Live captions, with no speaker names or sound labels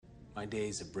My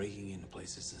days of breaking into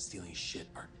places and stealing shit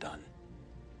are done.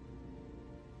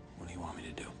 What do you want me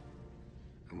to do?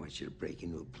 I want you to break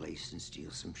into a place and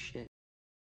steal some shit.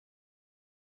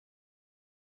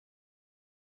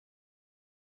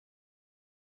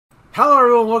 Hello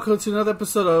everyone, welcome to another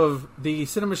episode of the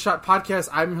Cinema Shot Podcast.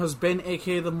 I'm your host Ben,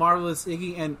 aka The Marvelous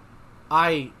Iggy, and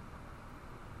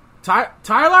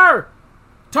Tyler,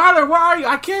 where are you?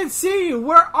 I can't see you.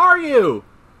 Where are you?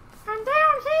 I'm down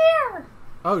here.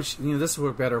 Oh, this would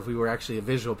work better if we were actually a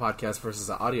visual podcast versus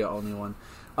an audio only one.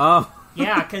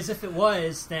 Yeah, because if it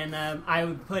was, then I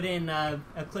would put in a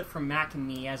clip from Mac and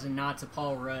Me as a nod to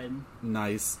Paul Rudd.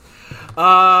 Nice.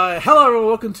 Hello everyone,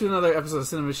 welcome to another episode of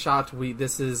Cinema Shot. We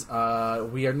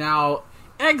are now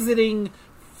exiting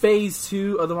Phase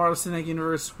 2 of the Marvel Cinematic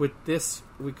Universe with this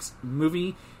week's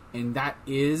movie, and that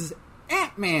is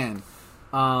Ant-Man.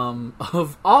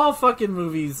 Of all fucking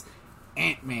movies,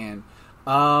 Ant-Man.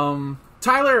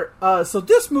 Tyler, so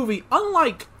this movie,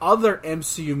 unlike other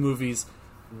MCU movies,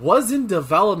 was in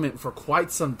development for quite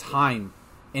some time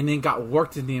and then got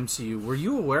worked in the MCU. Were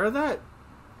you aware of that?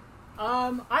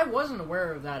 I wasn't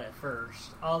aware of that at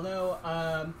first, although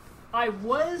I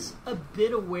was a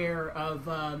bit aware of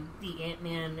the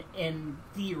Ant-Man and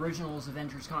the original's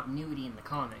Avengers continuity in the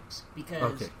comics,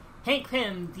 because Hank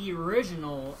Pym, the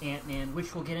original Ant-Man,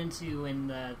 which we'll get into in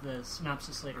the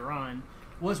synopsis later on,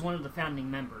 was one of the founding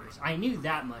members. I knew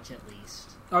that much at least.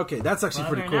 Okay, that's actually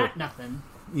pretty cool. That, nothing.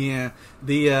 Yeah,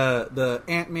 the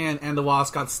Ant-Man and the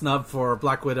Wasp got snubbed for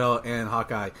Black Widow and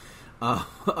Hawkeye.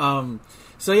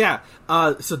 So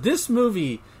this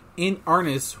movie, in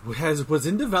earnest, was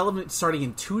in development starting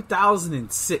in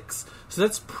 2006. So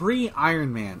that's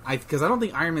pre-Iron Man. Because I don't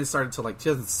think Iron Man started until like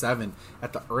 2007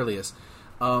 at the earliest.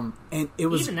 And it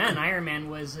was even then Iron Man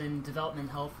was in development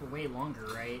hell for way longer,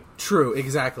 right? True,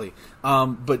 exactly.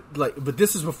 But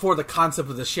this is before the concept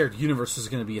of the shared universe was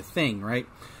going to be a thing, right?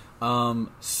 And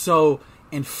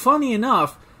funny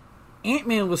enough,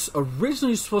 Ant-Man was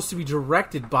originally supposed to be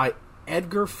directed by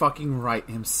Edgar fucking Wright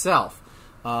himself.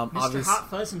 Mr.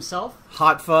 Hot Fuzz himself?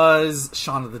 Hot Fuzz,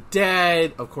 Shaun of the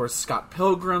Dead, of course Scott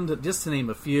Pilgrim, just to name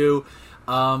a few.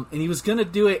 And he was gonna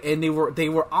do it, and they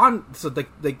were on. So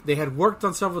they had worked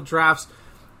on several drafts,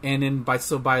 and then by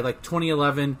like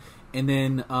 2011, and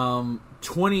then I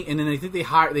think they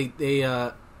hired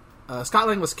Scott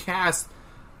Lang was cast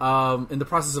in the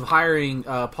process of hiring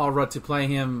Paul Rudd to play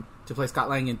Scott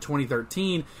Lang in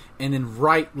 2013, and then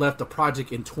Wright left the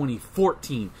project in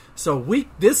 2014. So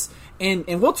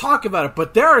and we'll talk about it,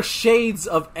 but there are shades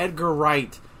of Edgar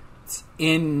Wright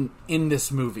in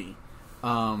this movie.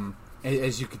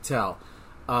 As you could tell,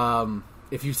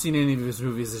 if you've seen any of his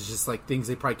movies, it's just like things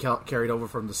they probably carried over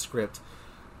from the script.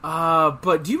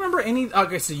 But do you remember any?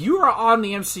 Okay, so you are on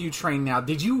the MCU train now.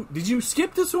 Did you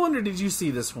skip this one or did you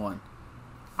see this one?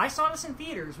 I saw this in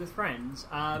theaters with friends.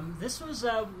 This was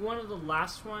one of the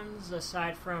last ones,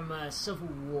 aside from Civil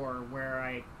War, where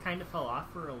I kind of fell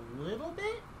off for a little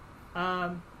bit.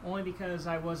 Only because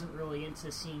I wasn't really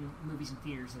into seeing movies in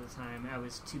theaters at the time. I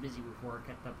was too busy with work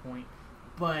at that point.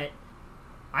 But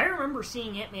I remember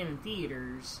seeing Ant-Man in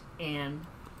theaters, and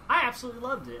I absolutely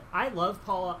loved it. I love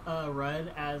Paul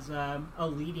Rudd as a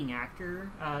leading actor,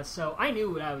 so I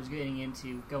knew what I was getting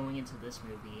into going into this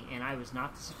movie, and I was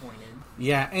not disappointed.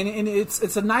 Yeah, and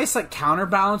it's a nice like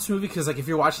counterbalance movie, because like if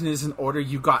you're watching this in order,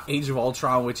 you got Age of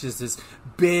Ultron, which is this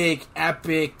big,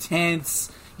 epic,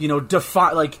 tense,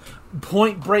 like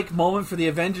point break moment for the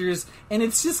Avengers, and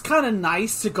it's just kind of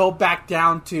nice to go back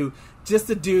down to just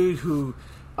a dude who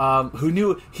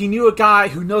knew a guy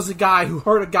who knows a guy who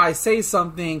heard a guy say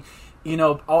something.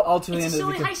 Ultimately, it's a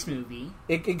silly heist movie.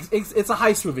 It's a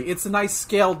heist movie. It's a nice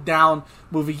scaled down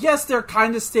movie. Yes, there are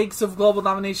kind of stakes of global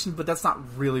domination, but that's not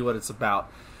really what it's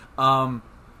about.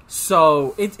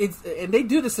 So and they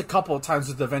do this a couple of times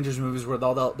with the Avengers movies, where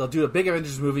they'll do a big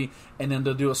Avengers movie and then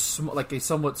they'll do a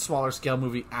somewhat smaller scale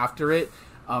movie after it.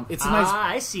 It's a nice.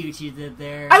 I see what you did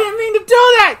there. I didn't mean to do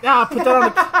that.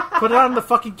 Put it on the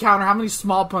fucking counter. How many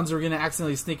small puns are we going to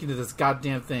accidentally sneak into this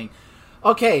goddamn thing?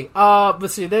 Okay, but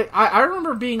see, I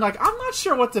remember being like, I'm not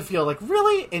sure what to feel. Like,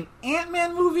 really, an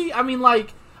Ant-Man movie? I mean,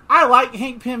 like, I like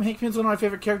Hank Pym. Hank Pym's one of my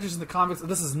favorite characters in the comics.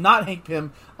 This is not Hank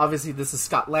Pym. Obviously, this is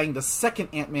Scott Lang, the second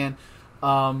Ant-Man.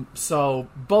 So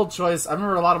bold choice. I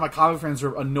remember a lot of my comic friends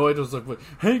were annoyed. It was like,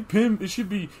 Hank Pym, it should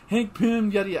be Hank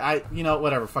Pym, yada yada.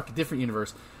 Whatever, fucking different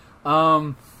universe.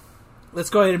 Let's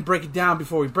go ahead and break it down.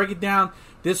 Before we break it down,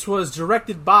 this was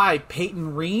directed by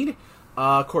Peyton Reed.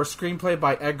 Of course, screenplay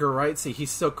by Edgar Wright. See,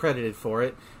 he's still credited for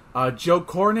it. Joe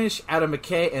Cornish, Adam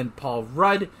McKay, and Paul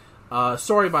Rudd.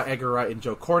 Story by Edgar Wright and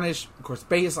Joe Cornish. Of course,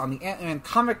 based on the Ant-Man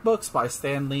comic books by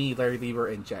Stan Lee, Larry Lieber,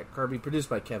 and Jack Kirby. Produced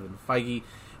by Kevin Feige.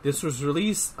 This was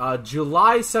released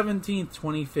July 17th,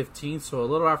 2015, so a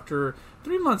little after,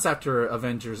 3 months after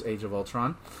Avengers Age of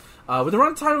Ultron. With a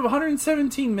runtime of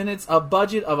 117 minutes, a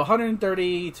budget of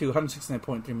 $130 to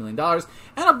 $169.3 million,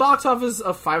 and a box office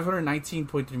of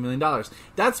 $519.3 million.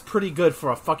 That's pretty good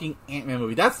for a fucking Ant-Man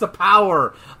movie. That's the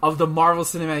power of the Marvel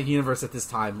Cinematic Universe at this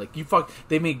time. Like,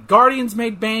 they made Guardians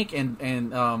made bank, and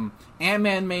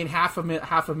Ant-Man made half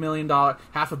a billion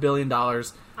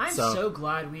dollars. I'm so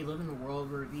glad we live in a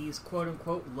world where these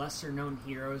quote-unquote lesser-known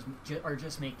heroes are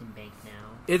just making bank now.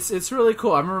 It's really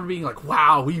cool. I remember being like,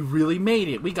 wow, we really made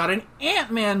it. We got an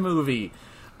Ant-Man movie.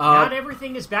 Not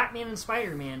everything is Batman and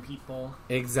Spider-Man, people.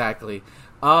 Exactly.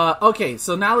 Okay,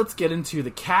 so now let's get into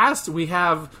the cast. We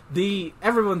have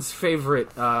everyone's favorite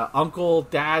uncle,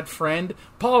 dad, friend,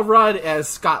 Paul Rudd as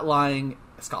Scott Lang.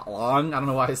 Scott Long? I don't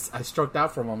know why I stroked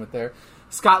out for a moment there.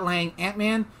 Scott Lang,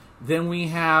 Ant-Man. Then we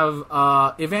have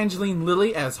Evangeline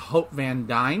Lilly as Hope Van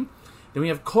Dyne. Then we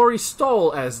have Corey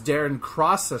Stoll as Darren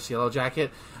Cross, that's Yellow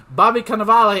Jacket. Bobby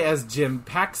Cannavale as Jim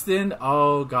Paxton.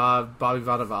 Oh, God, Bobby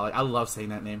Cannavale. I love saying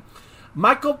that name.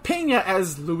 Michael Pena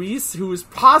as Luis, who is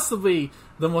possibly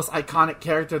the most iconic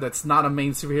character that's not a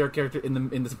main superhero character in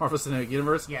the Marvel Cinematic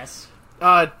Universe. Yes.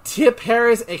 Tip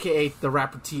Harris, a.k.a. the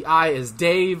rapper T.I., as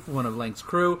Dave, one of Lang's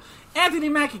crew. Anthony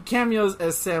Mackie cameos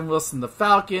as Sam Wilson the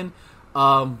Falcon.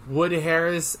 Wood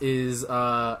Harris is,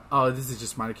 this is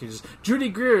just minor characters. Judy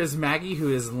Greer is Maggie,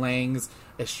 who is Lang's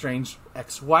estranged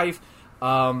ex-wife.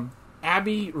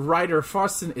 Abby Ryder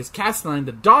Foston is Castelline,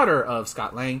 the daughter of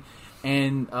Scott Lang.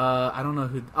 And, I don't know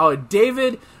who,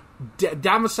 David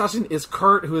Damastashian is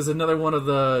Kurt, who is another one of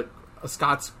the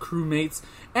Scott's crewmates.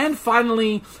 And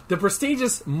finally, the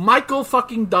prestigious Michael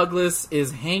fucking Douglas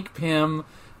is Hank Pym,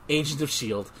 Agent of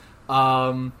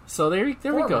S.H.I.E.L.D. So there we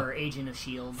go. Former Agent of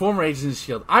S.H.I.E.L.D. Former Agent of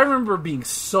S.H.I.E.L.D. I remember being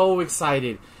so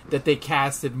excited that they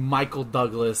casted Michael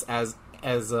Douglas as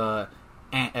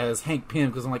Hank Pym,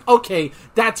 because I'm like, okay,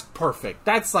 that's perfect.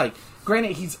 That's like,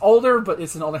 granted, he's older, but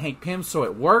it's an older Hank Pym, so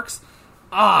it works.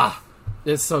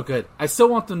 It's so good. I still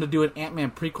want them to do an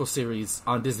Ant-Man prequel series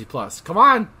on Disney Plus. Come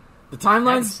on, the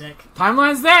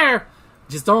timeline's there.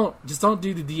 Just don't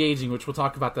do the de-aging, which we'll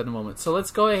talk about that in a moment. So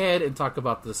let's go ahead and talk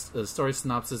about this story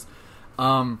synopsis.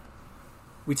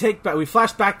 We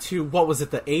flash back to, what was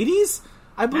it, the 80s?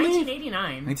 I believe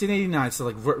 1989. So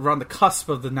like we're on the cusp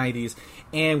of the 90s,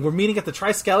 and we're meeting at the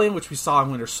Triskelion, which we saw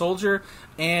in Winter Soldier.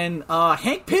 And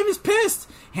Hank Pym is pissed.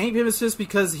 Hank Pym is pissed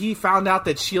because he found out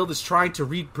that S.H.I.E.L.D. is trying to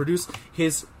reproduce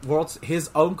his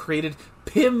own created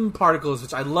Pym particles,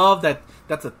 which I love that.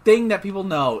 That's a thing that people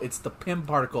know. It's the Pym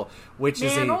particle, which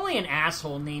is only an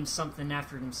asshole names something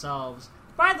after themselves.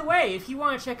 By the way, if you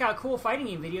want to check out cool fighting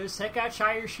game videos, check out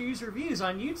Shire Shoes Reviews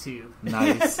on YouTube.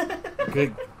 Nice.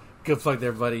 Good plug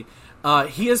there, buddy.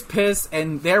 He is pissed,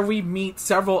 and there we meet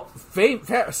several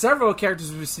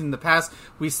characters we've seen in the past.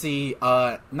 We see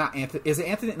not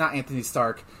Anthony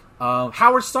Stark,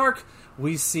 Howard Stark.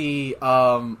 We see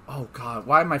oh god,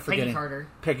 why am I forgetting?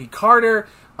 Peggy Carter.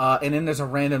 And then there's a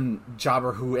random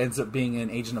jobber who ends up being an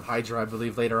agent of Hydra, I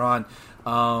believe, later on.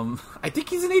 I think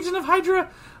he's an agent of Hydra.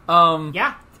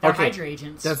 Yeah, they're Hydra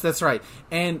agents. That's right.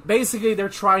 And basically, they're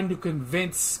trying to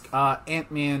convince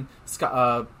Ant-Man,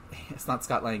 it's not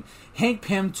Scott Lang, Hank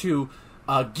Pym to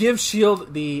give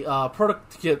S.H.I.E.L.D. the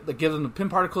product, give them the Pym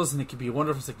particles, and it could be a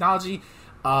wonderful technology.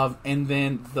 And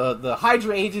then the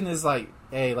Hydra agent is like,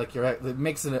 hey, like it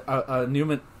makes an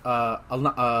alludement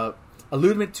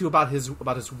to about his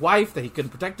wife, that he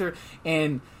couldn't protect her,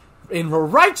 and in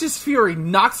righteous fury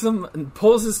knocks him and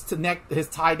pulls his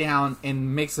tie down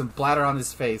and makes him bladder on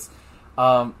his face,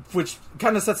 which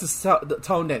kind of sets the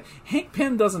tone that Hank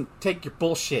Pym doesn't take your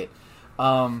bullshit,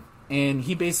 and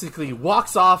he basically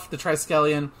walks off the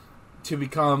Triskelion to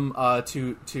become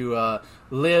to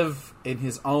live in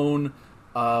his own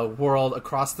world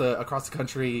across the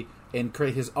country and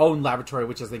create his own laboratory,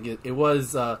 which I think it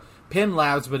was Pym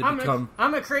Labs, but I'm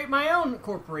gonna create my own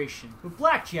corporation with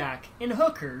blackjack and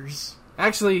hookers.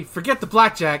 Actually, forget the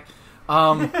blackjack.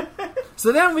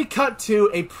 So then we cut to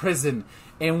a prison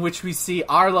in which we see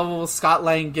our level Scott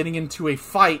Lang getting into a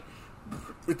fight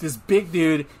with this big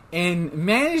dude and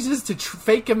manages to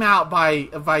fake him out by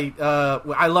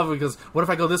I love it because, what if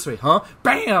I go this way, huh?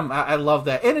 Bam! I love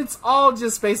that. And it's all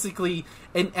just basically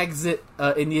an exit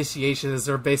initiation, as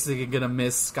they're basically gonna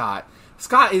miss Scott.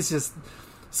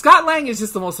 Scott Lang is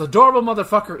just the most adorable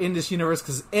motherfucker in this universe,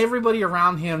 because everybody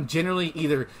around him generally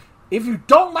either, if you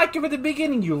don't like him at the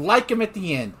beginning, you like him at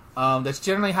the end. That's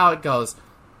generally how it goes.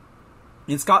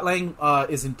 And Scott Lang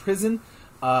is in prison.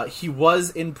 He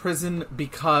was in prison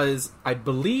because I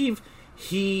believe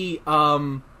he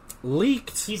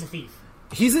leaked. He's a thief.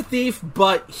 He's a thief,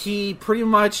 but he pretty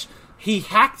much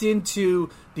hacked into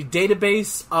the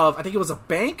database of, I think it was a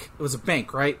bank. It was a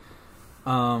bank, right? It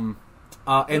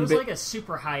was like a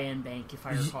super high-end bank, if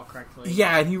I recall correctly.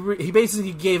 Yeah, and he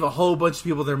basically gave a whole bunch of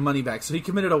people their money back. So he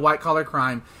committed a white-collar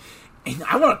crime. And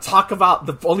I want to talk about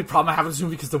the only problem I have with this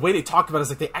movie, because the way they talk about it is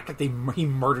like they act like he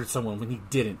murdered someone when he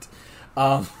didn't.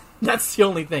 That's the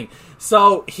only thing.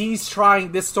 So he's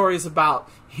trying. This story is about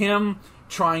him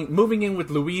moving in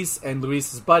with Luis and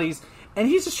Luis's buddies, and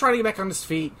he's just trying to get back on his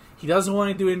feet. He doesn't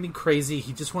want to do anything crazy.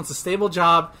 He just wants a stable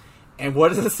job. And what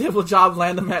does a stable job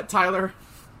land him at, Tyler?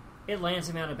 It lands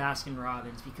him out of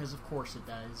Baskin-Robbins, because of course it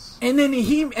does. And then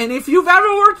if you've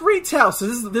ever worked retail, so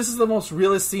this is the most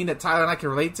realist scene that Tyler and I can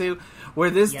relate to, where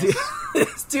this dude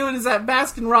is at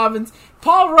Baskin-Robbins.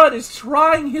 Paul Rudd is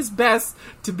trying his best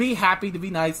to be happy, to be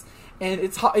nice, and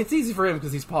it's easy for him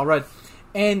because he's Paul Rudd.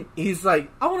 And he's like,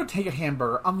 I want to take a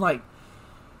hamburger. I'm like,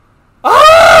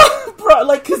 bro,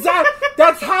 like, because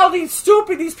that's how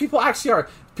stupid these people actually are.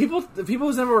 People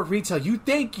who's never worked retail, you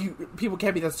think people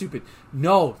can't be that stupid.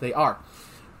 No, they are.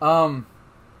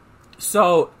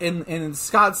 So and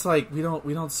Scott's like, we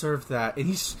don't serve that, and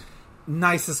he's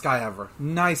nicest guy ever.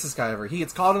 He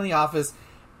gets called in the office,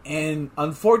 and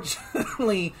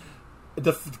unfortunately,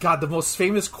 the most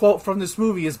famous quote from this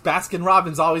movie is Baskin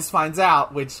Robbins always finds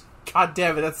out, which, god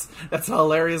damn it, that's a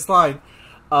hilarious line.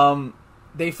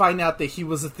 They find out that he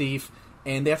was a thief,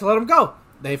 and they have to let him go.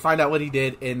 They find out what he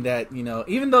did, and that,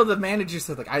 even though the manager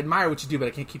said, like, I admire what you do, but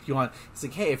I can't keep you on. He's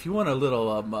like, hey, if you want a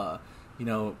little, what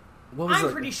was it?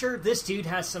 I'm pretty sure this dude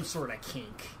has some sort of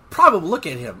kink. Probably. Look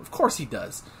at him. Of course he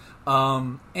does.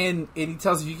 And he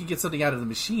tells you can get something out of the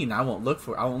machine. I won't look.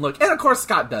 And of course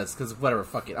Scott does, because whatever,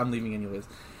 fuck it, I'm leaving anyways.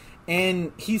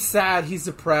 And he's sad. He's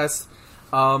depressed.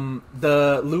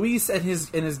 Luis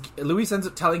ends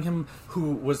up telling him,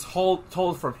 who was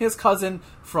told from his cousin,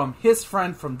 from his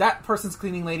friend, from that person's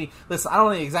cleaning lady. Listen, I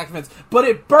don't know the exact events, but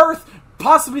it birthed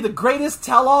possibly the greatest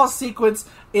tell-all sequence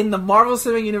in the Marvel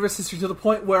Cinematic Universe history, to the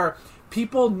point where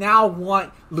people now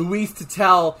want Luis to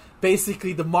tell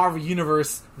basically the Marvel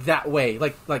Universe that way,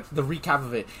 like the recap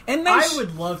of it. And I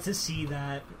would love to see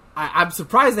that. I'm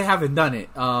surprised they haven't done it,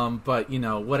 but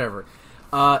whatever.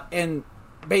 And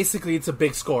basically, it's a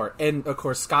big score. And, of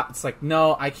course, Scott's like,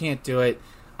 no, I can't do it.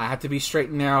 I have to be straight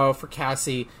and narrow for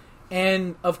Cassie.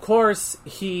 And, of course,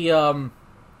 and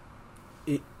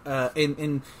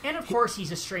of course,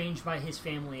 he's estranged by his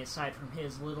family, aside from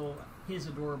his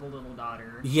adorable little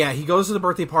daughter. Yeah, he goes to the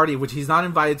birthday party, which he's not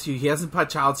invited to. He hasn't put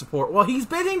child support. Well, he's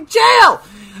been in jail!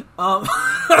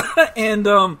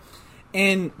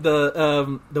 And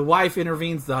the wife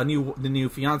intervenes, the new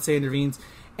fiance intervenes.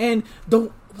 And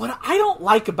what I don't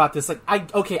like about this, I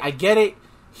get it.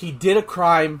 He did a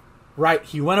crime, right?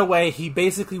 He went away. He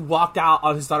basically walked out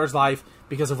on his daughter's life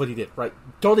because of what he did, right?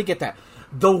 Totally get that.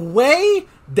 The way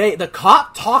the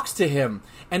cop talks to him,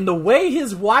 and the way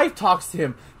his wife talks to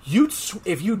him,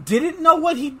 if you didn't know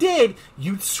what he did,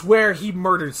 you'd swear he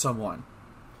murdered someone.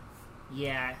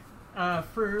 Yeah.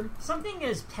 For something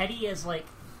as petty as,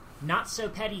 not so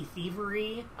petty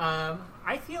thievery,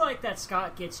 I feel like that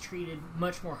Scott gets treated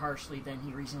much more harshly than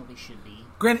he reasonably should be.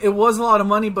 Granted, it was a lot of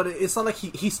money, but it's not like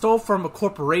he stole from a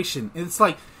corporation. And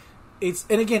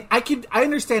again, I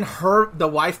understand the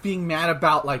wife being mad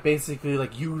about, basically,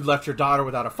 you left your daughter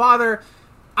without a father.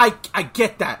 I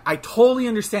get that. I totally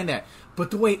understand that. But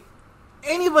the way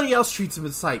anybody else treats him,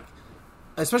 it's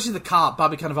especially the cop,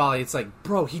 Bobby Cannavale, it's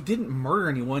bro, he didn't murder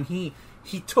anyone. He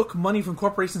took money from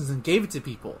corporations and gave it to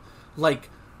people.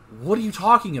 What are you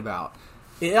talking about?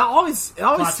 It always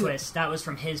plot twist. That was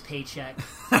from his paycheck.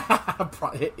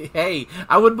 Hey,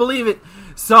 I would believe it.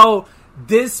 So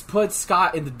this puts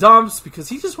Scott in the dumps because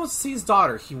he just wants to see his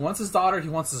daughter. He wants his daughter. He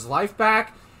wants his life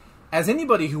back. As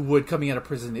anybody who would coming out of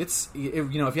prison, if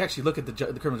you actually look at the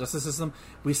criminal justice system,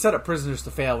 we set up prisoners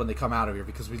to fail when they come out of here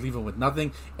because we leave them with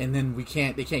nothing, and then they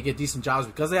can't get decent jobs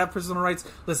because they have prisoner rights.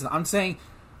 Listen, I'm saying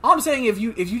if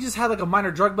you just had a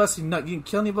minor drug bust, you didn't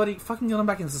kill anybody, fucking get them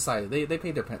back in society. They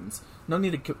paid their penance. No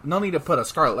need to put a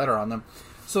scarlet letter on them.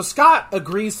 So Scott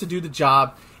agrees to do the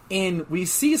job, and we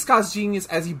see Scott's genius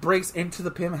as he breaks into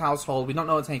the Pym household. We don't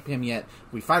know it's Hank Pym yet.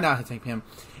 We find out it's Hank Pym.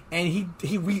 And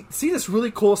we see this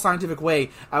really cool scientific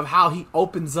way of how he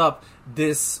opens up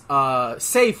this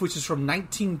safe, which is from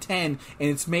 1910, and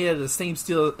it's made out of the same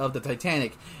steel of the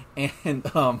Titanic. And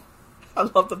I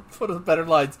love one of the better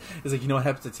lines is what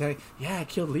happened to Titanic? Yeah, I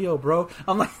killed Leo, bro.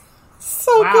 I'm like,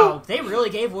 So wow, good. they really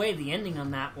gave away the ending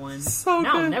on that one. So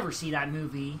now good. I'll never see that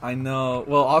movie. I know.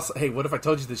 Well, also, hey, what if I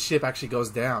told you the ship actually goes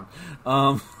down?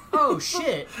 Oh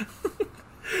shit!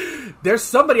 There's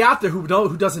somebody out there who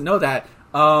doesn't know that.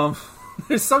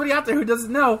 There's somebody out there who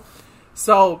doesn't know.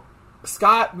 So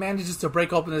Scott manages to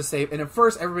break open the safe, and at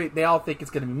first, they all think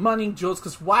it's going to be money, jewels.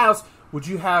 Because why else would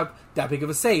you have that big of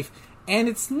a safe? And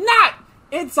it's not.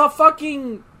 It's a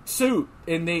fucking suit,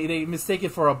 and they mistake it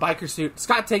for a biker suit.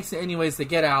 Scott takes it anyways. They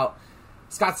get out.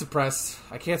 Scott's depressed.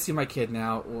 I can't see my kid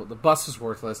now. Well, the bus is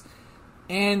worthless,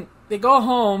 and they go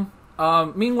home.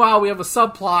 Meanwhile, we have a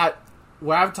subplot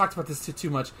where I haven't talked about this too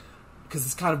much because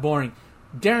it's kind of boring.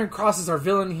 Darren Cross is our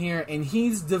villain here, and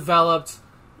he's developed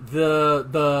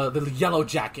the Yellow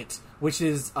Jacket, which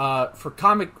is for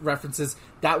comic references.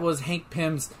 That was Hank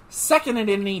Pym's second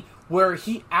identity, where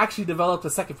he actually developed a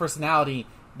second personality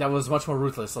that was much more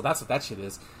ruthless. So that's what that shit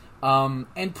is.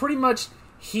 And pretty much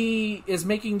he is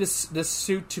making this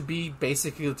suit to be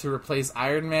basically to replace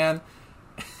Iron Man.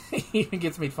 He even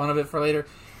gets made fun of it for later.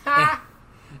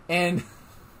 and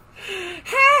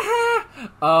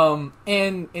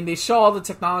they show all the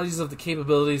technologies of the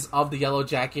capabilities of the Yellow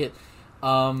Jacket.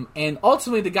 And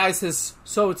ultimately the guy says,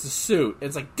 so it's a suit.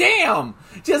 It's like, damn!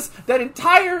 Just that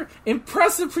entire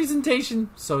impressive presentation.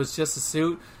 So it's just a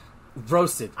suit.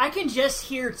 Roasted. I can just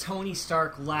hear Tony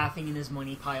Stark laughing in his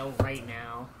money pile right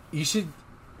now. You should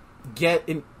get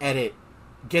an edit.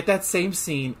 Get that same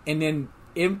scene and then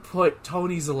input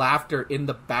Tony's laughter in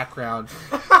the background.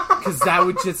 Because that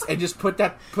would just put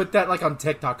that like on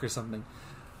TikTok or something.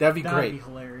 That'd be great. That'd be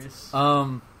hilarious.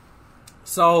 And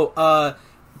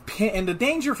the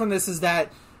danger from this is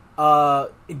that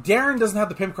Darren doesn't have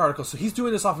the Pym article, so he's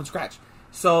doing this off from scratch.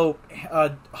 So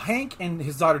Hank and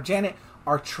his daughter Janet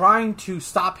are trying to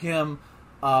stop him,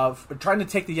 trying to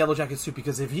take the Yellow Jacket suit,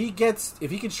 because if he can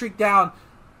streak down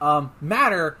actual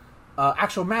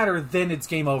matter, then it's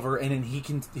game over, and then he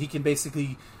can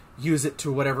basically use it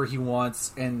to whatever he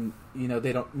wants, and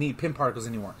they don't need Pym particles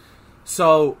anymore.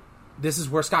 So this is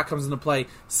where Scott comes into play.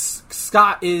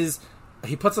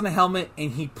 He puts on a helmet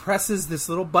and he presses this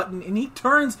little button and he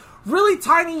turns really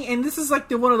tiny. And this is like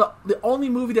the only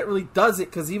movie that really does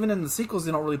it, because even in the sequels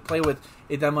they don't really play with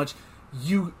it that much.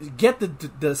 You get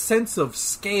the sense of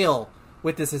scale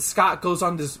with this as Scott goes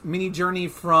on this mini journey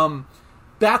from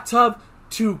bathtub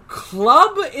to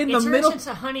club in the middle. It turns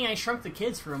into Honey, I Shrunk the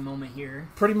Kids for a moment here.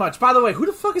 Pretty much. By the way, who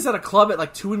the fuck is at a club at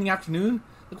like 2 in? Like,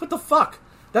 what the fuck?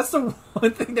 That's the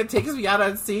one thing that takes me out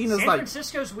of that scene. San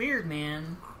Francisco's weird,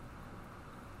 man.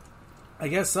 I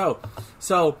guess so.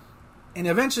 So, and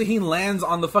eventually he lands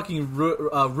on the fucking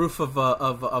roof of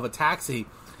a taxi,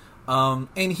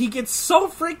 and he gets so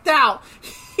freaked out,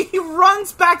 he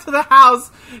runs back to the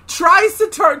house, tries to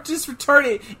return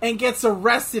it, and gets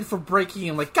arrested for breaking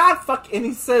in. Like, God fuck, and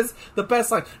he says the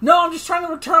best line, "No, I'm just trying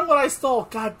to return what I stole."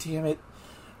 God damn it.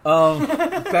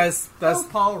 That's oh,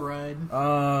 Paul Rudd.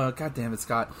 God damn it,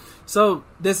 Scott. So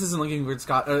this isn't looking good,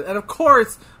 Scott. And of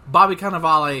course, Bobby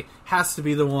Cannavale has to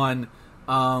be the one.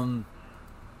 Has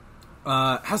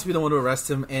to be the one to arrest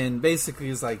him, and basically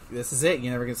is like, this is it,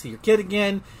 you're never going to see your kid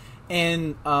again.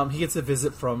 And he gets a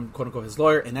visit from, quote-unquote, his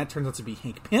lawyer, and that turns out to be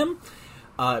Hank Pym.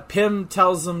 Pym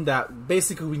tells him that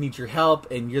basically we need your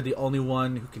help, and you're the only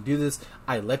one who can do this.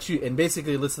 I let you, and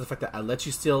basically lists the fact that I let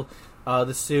you steal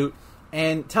the suit,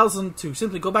 and tells him to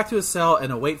simply go back to his cell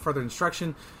and await further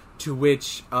instruction, to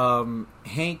which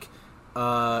Hank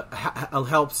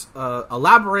helps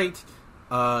commit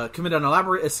an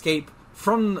elaborate escape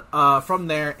from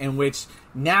there, in which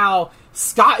now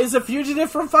Scott is a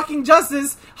fugitive from fucking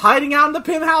justice, hiding out in the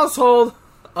Pym household,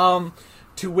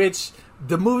 to which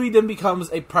the movie then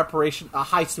becomes a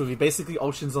heist movie, basically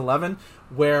Ocean's 11,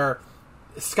 where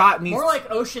Scott needs... More like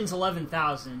Ocean's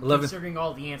 11,000, considering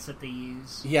all the ants that they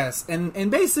use. Yes, and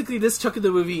basically this chunk of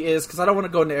the movie is, because I don't want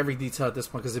to go into every detail at this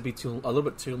point because it'd be a little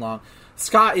bit too long.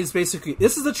 Scott is basically,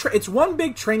 this is it's one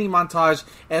big training montage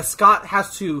as Scott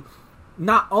has to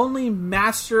not only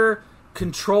master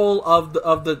control of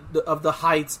the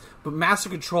heights, but master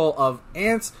control of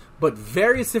ants, but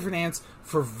various different ants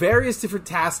for various different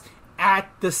tasks at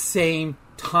the same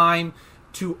time,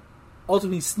 to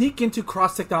ultimately sneak into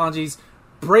cross technologies,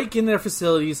 break in their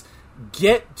facilities,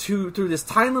 get through this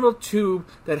tiny little tube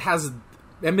that has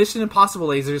Mission Impossible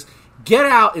lasers, get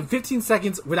out in 15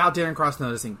 seconds without Darren Cross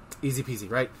noticing. Easy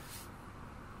peasy, right?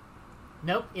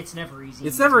 Nope, it's never easy.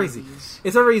 It's never easy.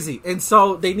 It's never easy. And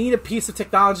so they need a piece of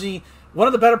technology. One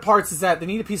of the better parts is that they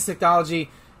need a piece of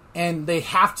technology, and they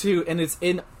have to, and it's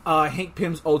in Hank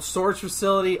Pym's old storage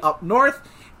facility up north.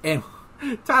 And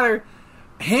Tyler,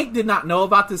 Hank did not know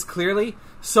about this clearly,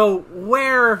 So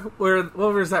where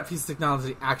was that piece of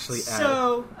technology actually at?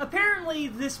 So apparently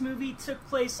this movie took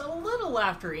place a little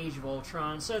after Age of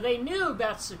Ultron, so they knew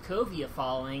about Sokovia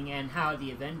falling and how the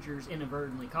Avengers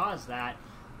inadvertently caused that.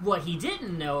 What he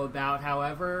didn't know about,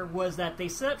 however, was that they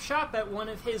set up shop at one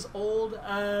of his old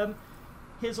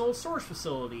storage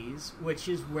facilities, which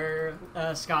is where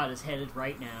Scott is headed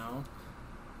right now.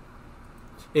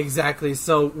 Exactly.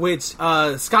 So, which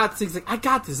Scott thinks like, I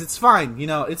got this. It's fine.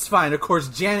 It's fine. Of course,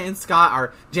 Janet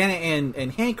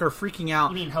and Hank are freaking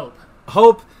out. You mean Hope?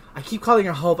 Hope. I keep calling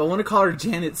her Hope. I want to call her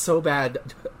Janet so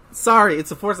bad. Sorry,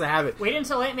 it's a force of habit. Wait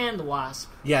until Ant-Man and the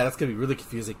Wasp. Yeah, that's gonna be really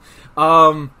confusing.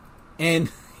 And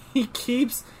he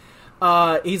keeps.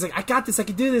 He's like, I got this. I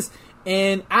can do this.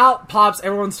 And out pops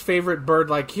everyone's favorite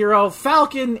bird-like hero,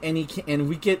 Falcon, and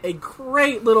we get a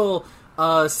great little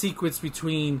sequence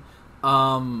between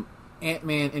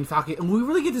Ant-Man and Falcon, and we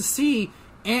really get to see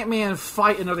Ant-Man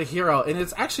fight another hero, and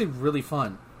it's actually really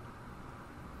fun.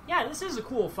 Yeah, this is a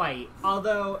cool fight.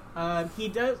 Although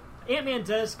Ant-Man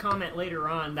does comment later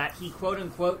on that he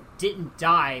quote-unquote didn't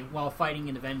die while fighting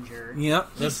an Avenger.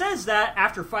 Yep. He says that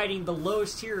after fighting the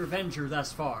lowest tier Avenger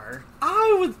thus far.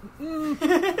 I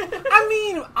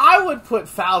would put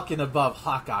Falcon above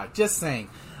Hawkeye. Just saying.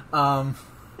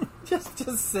 Just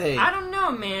saying. I don't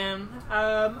know, man.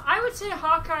 I would say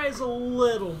Hawkeye is a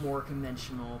little more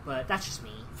conventional, but that's just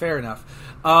me. Fair enough.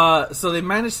 So they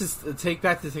managed to take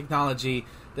back the technology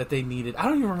that they needed. I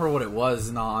don't even remember what it was,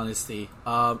 in all honesty.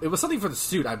 It was something for the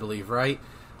suit, I believe, right?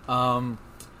 It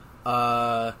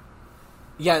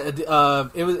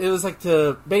was like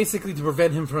to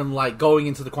prevent him from like going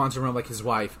into the quantum realm like his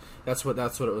wife. That's what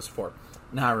it was for.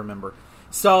 Now I remember.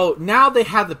 So now they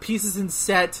have the pieces in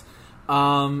set.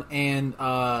 But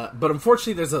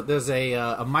unfortunately, there's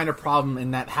a minor problem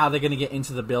in that how they're going to get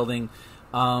into the building,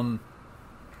 and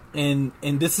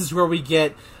this is where we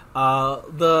get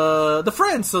the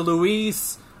friends. So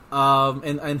Luis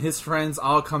and his friends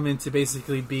all come in to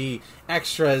basically be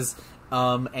extras,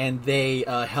 and they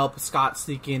help Scott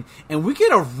sneak in, and we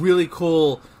get a really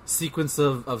cool sequence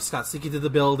of Scott sneaking to the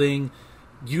building,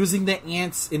 using the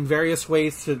ants in various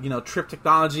ways to, trip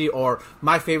technology, or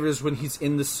my favorite is when he's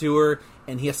in the sewer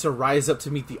and he has to rise up to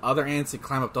meet the other ants and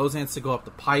climb up those ants to go up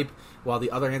the pipe while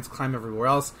the other ants climb everywhere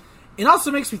else. It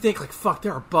also makes me think, like, fuck,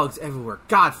 there are bugs everywhere.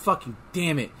 God fucking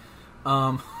damn it.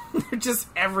 They're just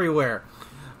everywhere.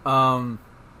 But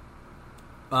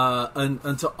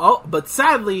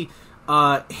sadly,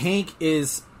 Hank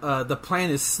is, the plan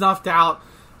is snuffed out.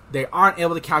 They aren't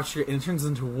able to capture it, and it turns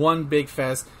into one big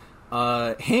fest.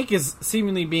 Hank is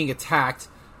seemingly being attacked,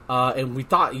 and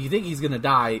you think he's gonna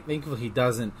die. Thankfully, he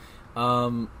doesn't.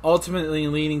 Ultimately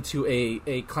leading to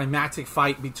a climactic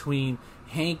fight between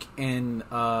Hank and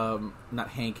Darren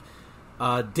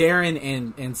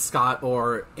and Scott,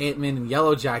 or Ant-Man and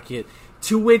Yellow Jacket,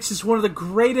 to which is one of the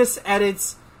greatest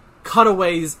edits,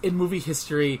 cutaways in movie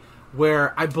history,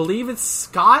 where I believe it's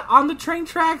Scott on the train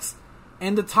tracks,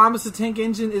 and the Thomas the Tank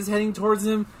Engine is heading towards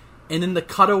him. And then the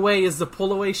cutaway is the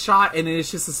pull-away shot, and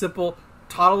it's just a simple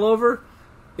toddle over.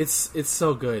 It's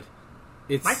so good.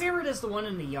 My favorite is the one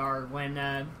in the yard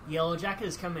when Yellow Jacket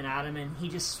is coming at him, and he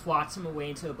just swats him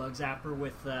away into a bug zapper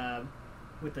with the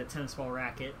tennis ball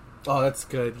racket. Oh, that's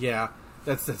good. Yeah,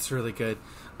 that's really good.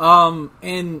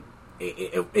 And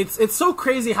it's so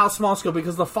crazy how small scale,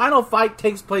 because the final fight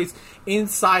takes place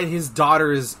inside his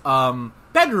daughter's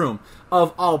bedroom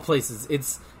of all places.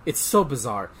 It's so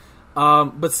bizarre.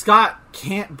 But Scott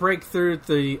can't break through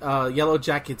the Yellow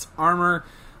Jacket's armor,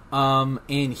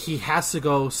 and he has to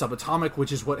go subatomic,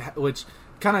 which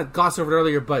kind of glossed over it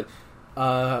earlier. But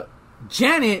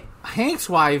Janet, Hank's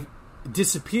wife,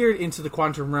 disappeared into the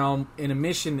quantum realm in a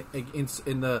mission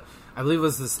in the I believe it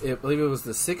was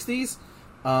the 60s.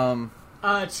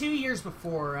 2 years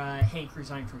before Hank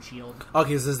resigned from S.H.I.E.L.D.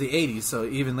 Okay, this is the 80s, so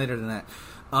even later than that.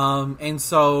 And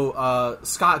so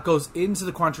Scott goes into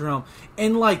the quantum realm,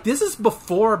 and this is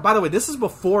before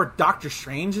Doctor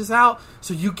Strange is out,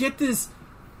 so you get this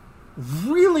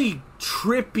really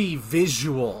trippy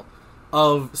visual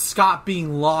of Scott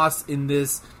being lost in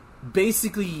this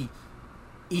basically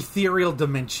ethereal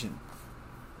dimension.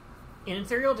 An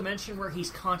ethereal dimension where he's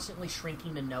constantly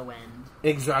shrinking to no end.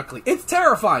 Exactly. It's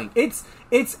terrifying. It's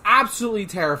absolutely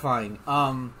terrifying.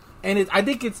 I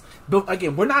think but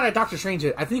again, we're not at Doctor Strange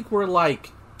yet. I think we're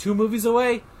 2 movies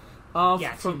away. 2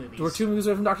 movies. We're 2 movies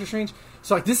away from Doctor Strange.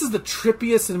 So this is the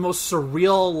trippiest and most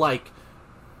surreal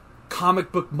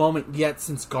comic book moment yet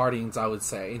since Guardians, I would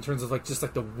say, in terms of just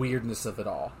the weirdness of it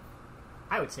all.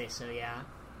 I would say so, yeah.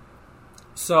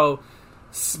 So,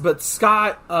 but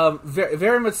Scott, very,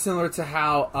 very much similar to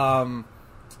how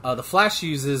the Flash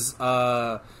uses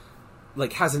has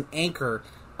an anchor.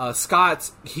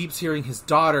 Scott keeps hearing his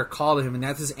daughter call to him, and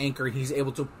that's his anchor. He's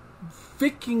able to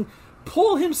freaking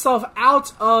pull himself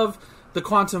out of the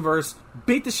Quantumverse,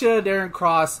 beat the shit out of Darren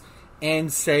Cross,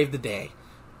 and save the day.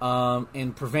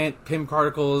 And prevent Pym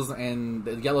Particles and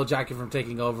the Yellow Jacket from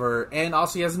taking over. And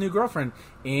also he has a new girlfriend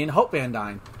in Hope Van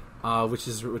Dyne, which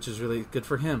is really good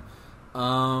for him.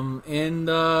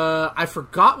 I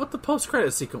forgot what the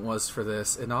post-credit sequence was for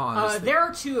this, in all honesty. There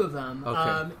are two of them.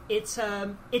 Okay.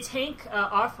 It's Hank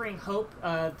offering Hope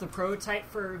the prototype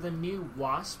for the new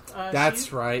Wasp That's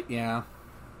suit. right, yeah.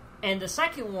 And the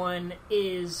second one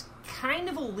is kind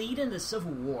of a lead in the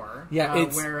Civil War. Yeah,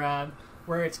 it's...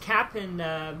 where it's Cap and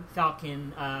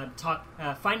Falcon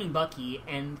finding Bucky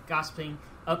and gossiping,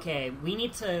 okay, we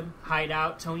need to hide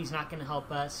out, Tony's not going to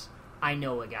help us, I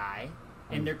know a guy.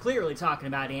 And they're clearly talking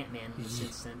about Ant-Man in this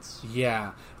instance.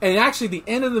 Yeah. And actually, the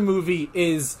end of the movie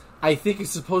is, I think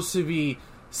it's supposed to be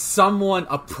someone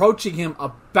approaching him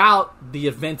about the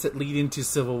events that lead into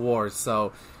Civil War.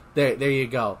 So, there you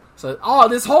go. So,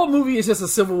 this whole movie is just a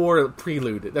Civil War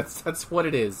prelude. That's what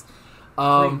it is.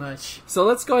 Pretty much. So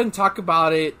let's go ahead and talk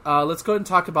about it. Let's go ahead and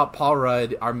talk about Paul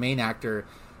Rudd, our main actor.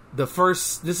 This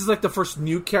is like the first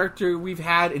new character we've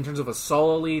had in terms of a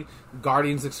solo lead.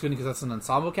 Guardians excluding because that's an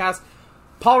ensemble cast.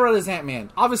 Paul Rudd is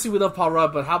Ant-Man. Obviously, we love Paul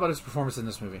Rudd, but how about his performance in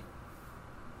this movie?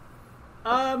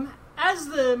 As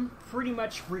the pretty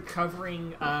much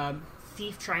recovering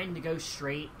thief trying to go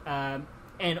straight and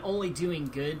only doing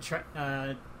good,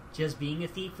 just being a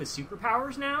thief with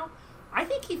superpowers now, I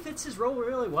think he fits his role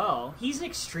really well. He's an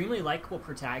extremely likable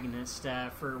protagonist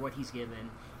for what he's given,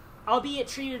 albeit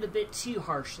treated a bit too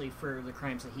harshly for the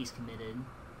crimes that he's committed.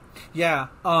 Yeah,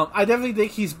 I definitely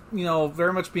think he's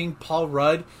very much being Paul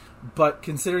Rudd, but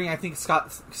considering I think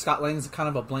Scott Lang is kind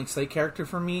of a blank slate character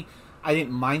for me, I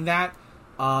didn't mind that.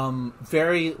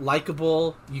 Very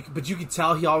likable, but you could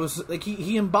tell he always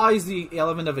he embodies the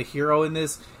element of a hero in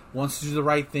this. Wants to do the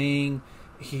right thing.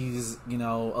 He's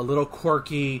a little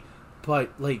quirky.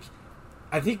 But,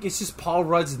 I think it's just Paul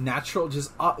Rudd's natural,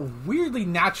 just weirdly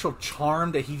natural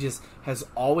charm that he just has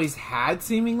always had,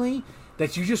 seemingly,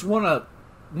 that you just want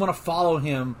to follow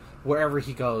him wherever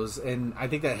he goes. And I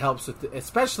think that helps with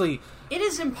especially... It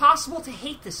is impossible to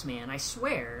hate this man, I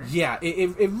swear. Yeah,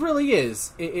 it really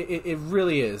is. It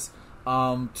really is.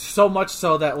 So much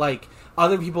so that,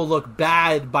 other people look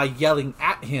bad by yelling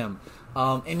at him.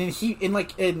 And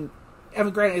then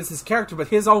Evan Grant is his character, but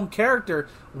his own character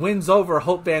wins over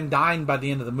Hope Van Dyne by the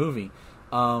end of the movie,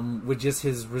 with just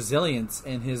his resilience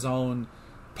and his own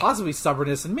possibly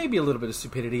stubbornness and maybe a little bit of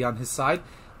stupidity on his side,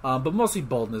 but mostly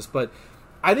boldness. But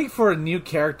I think for a new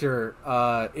character,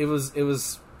 it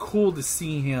was cool to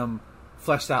see him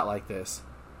fleshed out like this.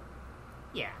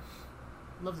 Yeah,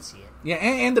 love to see it. Yeah,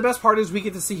 and the best part is we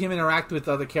get to see him interact with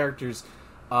other characters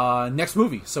next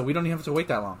movie, so we don't even have to wait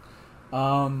that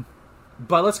long.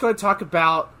 But let's go ahead and talk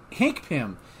about Hank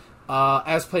Pym,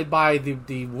 as played by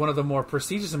the one of the more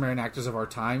prestigious American actors of our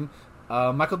time,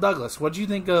 Michael Douglas. What do you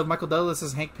think of Michael Douglas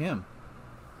as Hank Pym?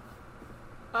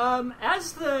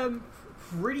 As the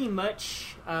pretty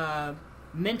much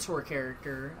mentor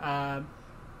character,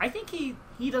 I think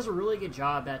he does a really good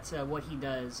job at what he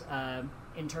does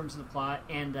in terms of the plot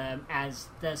and as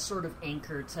the sort of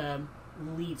anchor to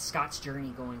lead Scott's journey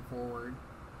going forward.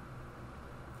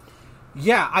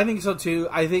 Yeah, I think so too.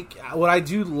 I think what I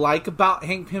do like about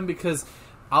Hank Pym, because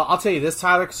I'll tell you this,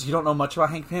 Tyler, because you don't know much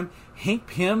about Hank Pym. Hank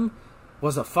Pym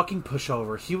was a fucking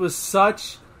pushover. He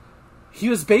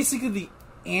was basically the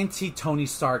anti-Tony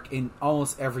Stark in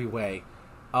almost every way.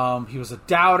 He was a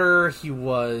doubter. He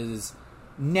was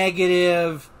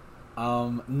negative.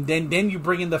 Then you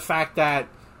bring in the fact that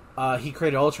he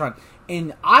created Ultron,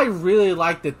 and I really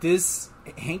like that this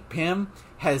Hank Pym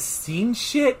has seen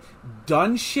shit,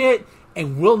 done shit,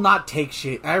 and will not take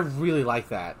shit. I really like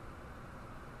that.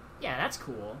 Yeah, that's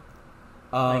cool.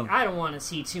 I don't want to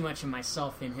see too much of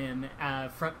myself in him,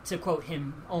 to quote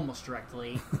him almost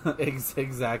directly.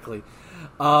 Exactly.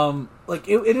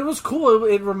 It was cool.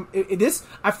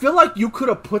 I feel like you could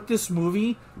have put this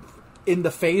movie in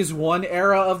the Phase 1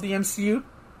 era of the MCU.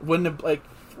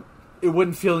 It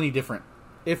wouldn't feel any different.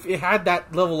 If it had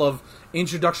that level of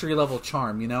introductory level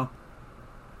charm,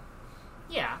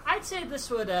 Yeah, I'd say this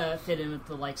would fit in with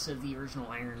the likes of the original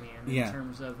Iron Man in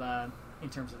terms of that.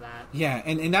 Yeah,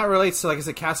 and that relates to, like I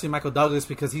said, casting Michael Douglas,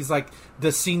 because he's like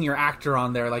the senior actor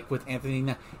on there, like with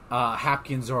Anthony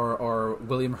Hopkins or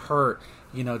William Hurt.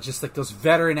 Just like those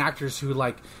veteran actors who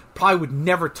probably would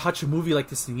never touch a movie like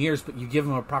this in years, but you give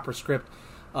them a proper script.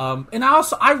 And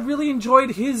I really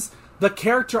enjoyed his the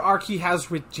character arc he has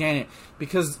with Janet,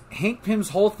 because Hank Pym's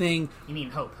whole thing... You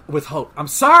mean Hope. With Hope. I'm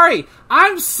sorry!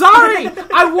 I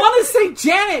want to say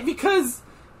Janet, because...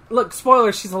 Look,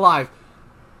 spoiler, she's alive.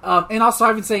 And also,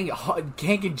 I've been saying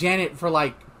Hank and Janet for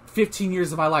like 15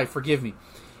 years of my life. Forgive me.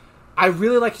 I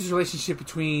really like his relationship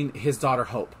between his daughter,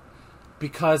 Hope.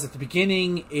 Because at the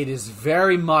beginning, it is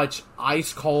very much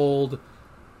ice cold.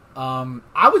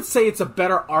 I would say it's a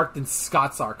better arc than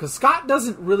Scott's arc. Because Scott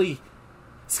doesn't really...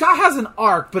 Scott has an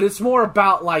arc, but it's more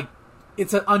about, like...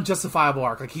 It's an unjustifiable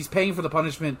arc. Like, he's paying for the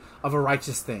punishment of a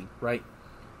righteous thing, right?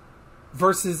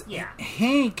 Versus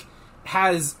Hank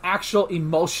has actual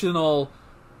emotional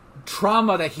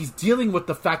trauma that he's dealing with,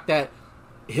 the fact that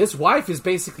his wife is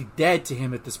basically dead to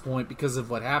him at this point because of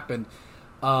what happened.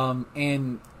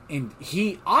 And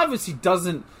he obviously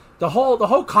doesn't... The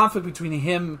whole conflict between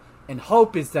him and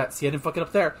Hope is that... See, I didn't fuck it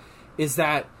up there. Is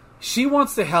that she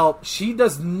wants to help. She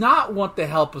does not want the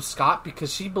help of Scott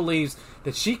because she believes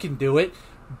that she can do it.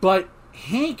 But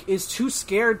Hank is too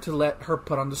scared to let her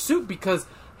put on the suit because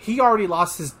he already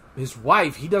lost his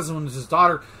wife. He doesn't want his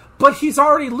daughter. But he's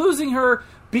already losing her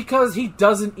because he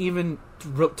doesn't even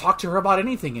talk to her about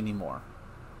anything anymore.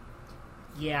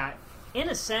 Yeah. In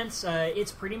a sense,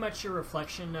 it's pretty much a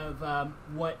reflection of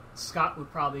what Scott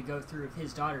would probably go through with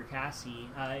his daughter, Cassie.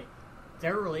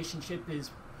 Their relationship is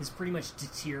pretty much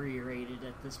deteriorated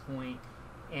at this point.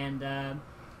 And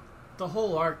the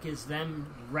whole arc is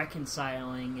them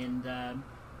reconciling and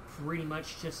pretty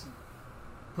much just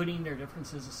putting their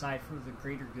differences aside for the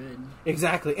greater good.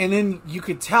 Exactly. And then you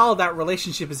could tell that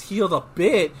relationship is healed a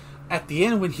bit at the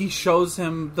end when he shows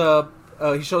him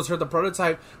he shows her the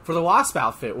prototype for the Wasp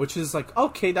outfit, which is like,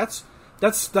 okay, that's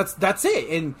it.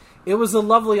 And it was a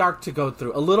lovely arc to go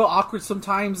through. A little awkward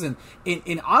sometimes, and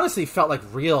it honestly felt like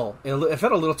real. It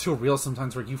felt a little too real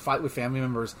sometimes, where you fight with family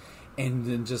members and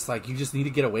then just like you just need to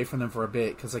get away from them for a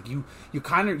bit, because like you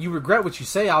regret what you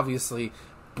say, obviously,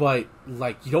 but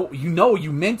like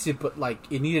you meant it, but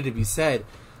like it needed to be said.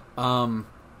 Then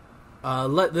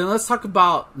let's talk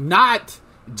about not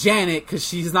Janet, because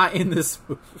she's not in this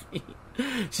movie.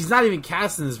 She's not even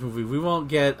cast in this movie. We won't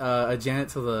get a Janet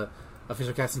till the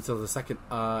official cast until the second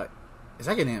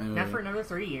Ant-Man movie. Not for another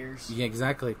 3 years. Yeah,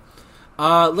 exactly.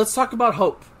 Let's talk about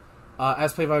Hope,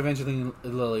 as played by Evangeline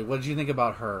Lilly. What did you think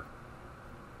about her?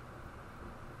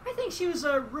 I think she was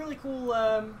a really cool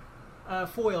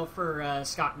foil for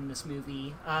Scott in this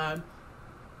movie.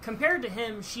 Compared to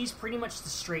him, she's pretty much the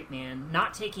straight man,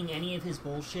 not taking any of his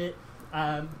bullshit.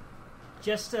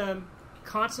 Just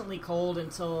constantly cold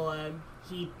until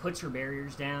he puts her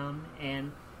barriers down,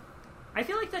 and I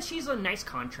feel like that she's a nice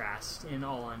contrast, in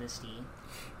all honesty.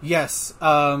 Yes,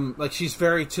 like she's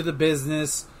very to the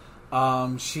business.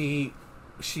 She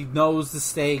knows the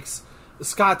stakes.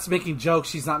 Scott's making jokes,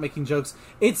 she's not making jokes.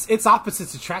 It's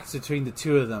opposites attract between the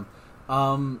two of them.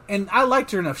 And I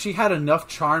liked her enough. She had enough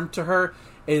charm to her.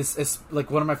 Is like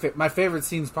one of my favorite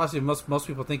scenes, possibly most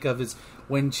people think of, is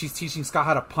when she's teaching Scott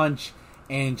how to punch,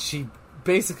 and she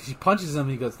punches him,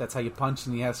 and he goes, "That's how you punch,"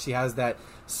 and she has that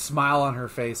smile on her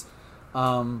face.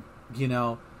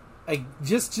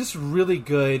 Just really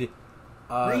good.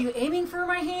 Were you aiming for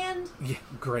my hand? Yeah,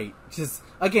 great. Just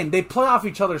again, they play off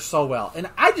each other so well, and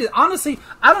I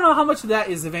don't know how much of that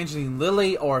is Evangeline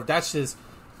Lilly, or if that's just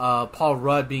Paul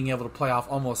Rudd being able to play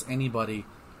off almost anybody.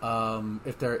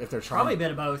 If they're trying, probably a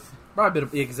bit of both. Probably a bit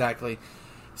of, exactly.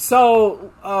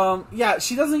 So,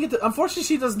 she doesn't get to... Unfortunately,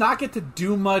 she does not get to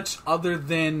do much other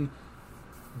than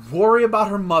worry about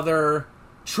her mother,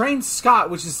 train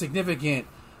Scott, which is significant,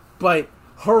 but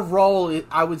her role,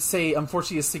 I would say,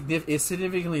 unfortunately, is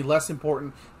significantly less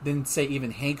important than, say, even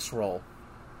Hank's role.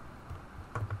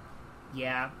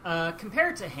 Yeah,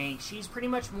 compared to Hank, she's pretty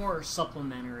much more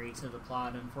supplementary to the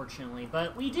plot, unfortunately.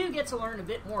 But we do get to learn a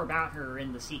bit more about her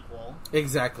in the sequel.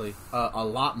 Exactly, a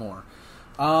lot more.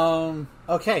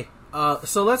 Okay,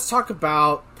 so let's talk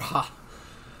about the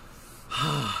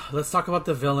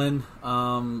villain.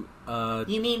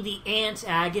 You mean the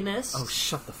antagonist? Oh,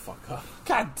 shut the fuck up!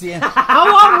 God damn! How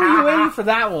long were you waiting for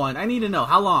that one? I need to know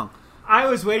how long. I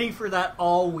was waiting for that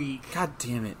all week. God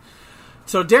damn it!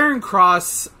 So Darren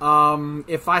Cross,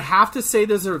 if I have to say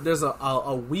there's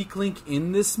a weak link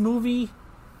in this movie,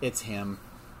 it's him.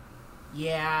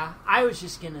 Yeah, I was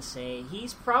just gonna say,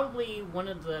 he's probably one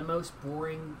of the most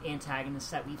boring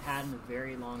antagonists that we've had in a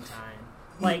very long time.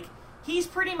 Like, he's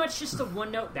pretty much just a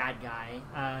one-note bad guy.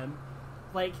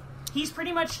 He's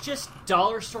pretty much just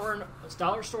dollar store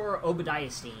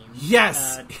Obadiah Stane.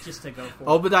 Yes! Just to go for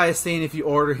Obadiah Stane if you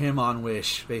order him on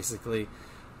Wish, basically.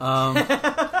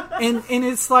 And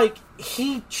it's like,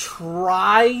 he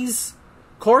tries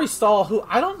Corey Stoll, who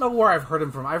I don't know where I've heard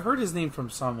him from. I've heard his name from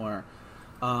somewhere.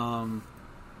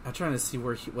 I'm trying to see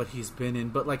what he's been in,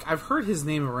 but like I've heard his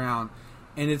name around,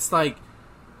 and it's like,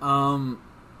 oh,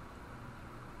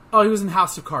 he was in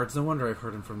House of Cards. No wonder I've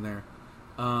heard him from there.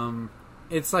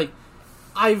 It's like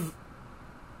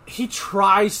he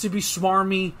tries to be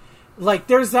smarmy. Like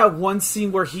there's that one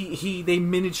scene where they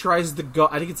miniaturize the goat.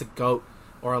 I think it's a goat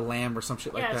or a lamb or some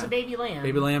shit like that. Yeah, it's a baby lamb.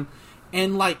 Baby lamb,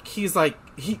 and like he's like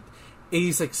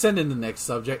send in the next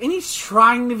subject, and he's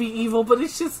trying to be evil, but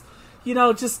it's just.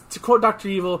 Just to quote Dr.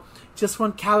 Evil, just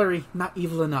 1 calorie, not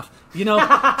evil enough.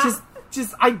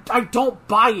 I don't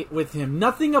buy it with him.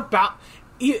 Nothing about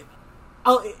it.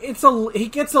 He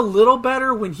gets a little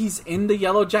better when he's in the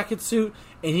yellow jacket suit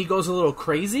and he goes a little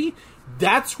crazy.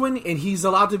 That's when, and he's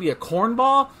allowed to be a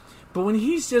cornball. But when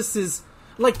he's just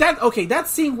like that, okay, that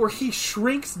scene where he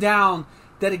shrinks down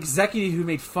that executive who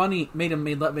made fun of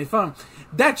him,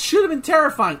 that should have been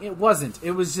terrifying. It wasn't.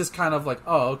 It was just kind of like,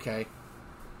 oh, okay.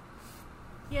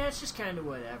 Yeah, it's just kind of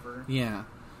whatever. Yeah.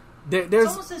 It's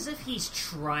almost as if he's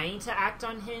trying to act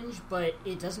unhinged, but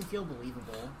it doesn't feel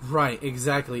believable. Right,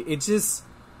 exactly. It just...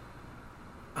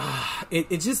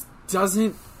 it just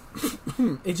doesn't...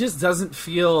 it just doesn't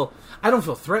feel... I don't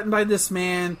feel threatened by this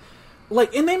man.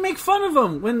 Like, and they make fun of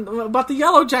him about the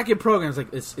Yellow Jacket program. It's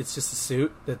like, it's just a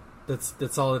suit.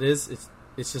 That's all it is.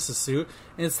 It's just a suit.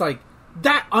 And it's like,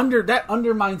 that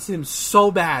undermines him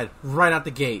so bad right out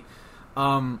the gate.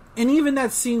 And even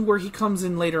that scene where he comes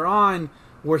in later on,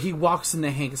 where he walks into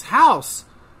Hank's house,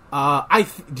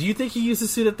 do you think he used the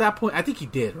suit at that point? I think he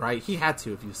did, right? He had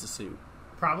to have used the suit.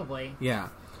 Probably. Yeah.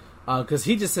 Because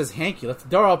he just says, Hank, you left the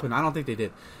door open. I don't think they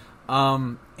did.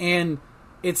 And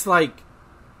it's like,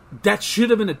 that should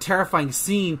have been a terrifying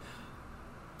scene,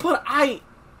 but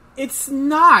it's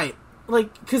not.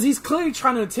 Like, because he's clearly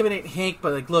trying to intimidate Hank,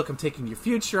 but like, look, I'm taking your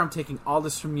future, I'm taking all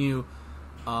this from you,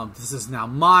 this is now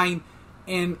mine.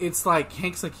 And it's like,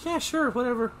 Hank's like, yeah, sure,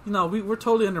 whatever. We're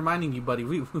totally undermining you, buddy.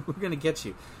 We're going to get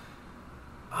you.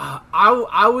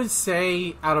 I would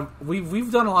say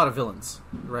we've done a lot of villains,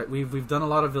 right? We've done a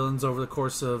lot of villains over the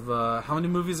course of, how many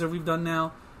movies have we done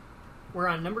now? We're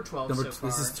on number 12 so far.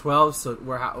 This is 12, so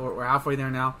we're halfway there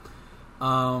now.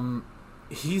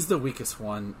 He's the weakest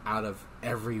one out of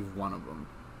every one of them.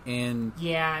 And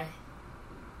yeah.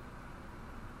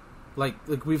 Like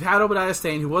we've had Obadiah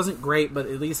Stane, who wasn't great, but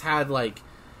at least had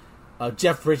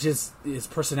Jeff Bridges, his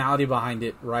personality behind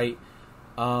it, right?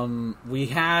 We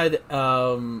had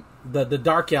the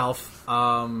Dark Elf,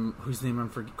 whose name I'm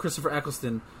forgetting, Christopher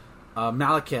Eccleston,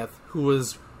 Malekith, who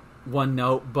was one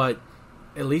note, but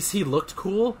at least he looked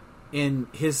cool in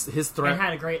his threat. And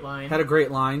had a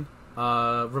great line.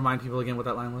 Remind people again what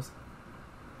that line was.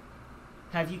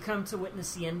 Have you come to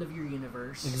witness the end of your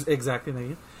universe? Exactly,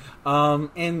 thank you.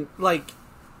 And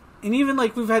even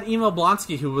we've had Emo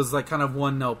Blonsky, who was kind of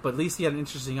one note, but at least he had an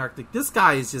interesting arc. Like, this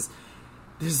guy is just,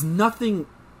 there's nothing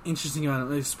interesting about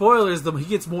him. Spoilers, though,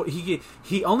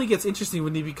 he only gets interesting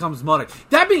when he becomes MODOK.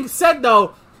 That being said,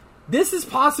 though, this is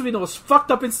possibly the most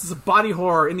fucked up instance of body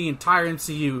horror in the entire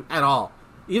MCU at all,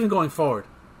 even going forward.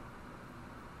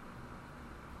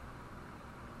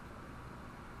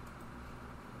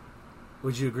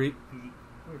 Would you agree?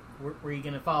 Were you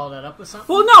going to follow that up with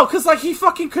something? Well, no, because he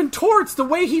fucking contorts the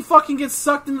way he fucking gets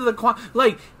sucked into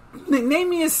the name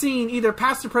me a scene, either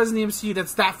past or present in the MCU,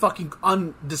 that's that fucking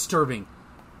undisturbing.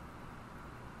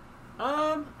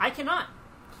 I cannot.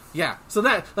 Yeah, so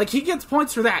that he gets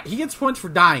points for that. He gets points for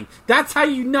dying. That's how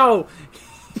you know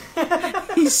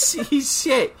he's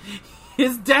shit.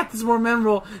 His death is more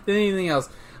memorable than anything else.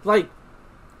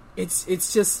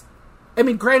 It's just, I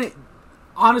mean, granted.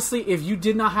 Honestly, if you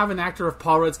did not have an actor of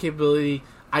Paul Rudd's capability,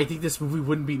 I think this movie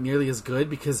wouldn't be nearly as good,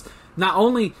 because not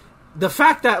only the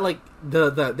fact that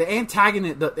the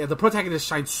antagonist, the protagonist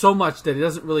shines so much that it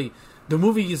doesn't really, the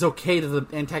movie is okay that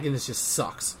the antagonist just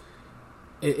sucks.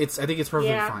 I think it's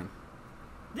perfectly fine.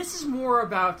 This is more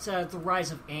about the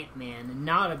rise of Ant-Man and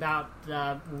not about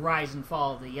the rise and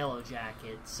fall of the Yellow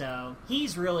Jacket. So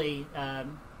he's really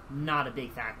not a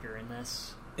big factor in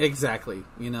this. Exactly.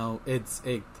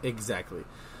 Exactly.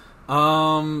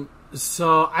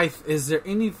 So is there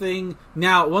anything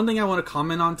now? One thing I want to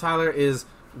comment on, Tyler, is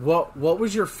what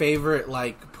was your favorite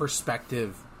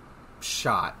perspective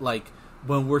shot?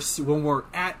 When we're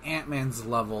at Ant-Man's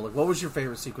level, what was your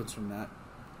favorite sequence from that?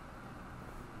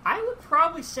 I would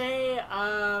probably say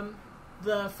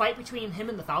the fight between him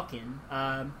and the Falcon,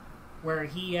 where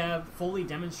he fully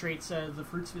demonstrates the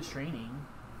fruits of his training.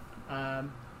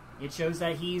 It shows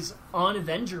that he's on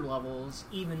Avenger levels,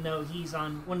 even though he's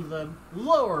on one of the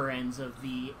lower ends of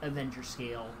the Avenger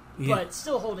scale, but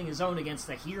still holding his own against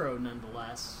the hero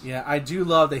nonetheless. Yeah, I do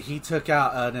love that he took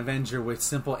out an Avenger with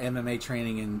simple MMA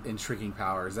training and shrinking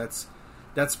powers.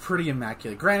 That's pretty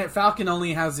immaculate. Granted, Falcon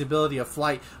only has the ability of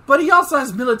flight, but he also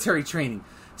has military training.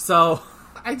 So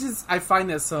I find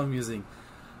that so amusing.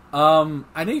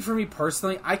 I think for me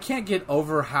personally, I can't get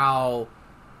over how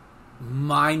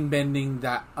mind-bending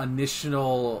that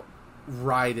initial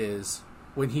ride is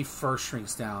when he first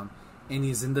shrinks down and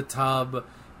he's in the tub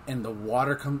and the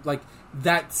water comes, like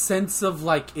that sense of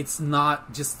like it's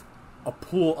not just a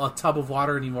tub of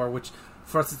water anymore, which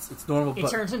for us it's normal. It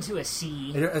turns into a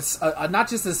sea. It's not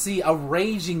just a sea, a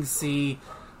raging sea.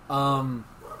 And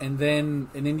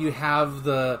then you have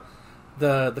the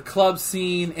club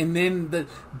scene, and then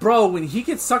when he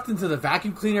gets sucked into the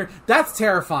vacuum cleaner, that's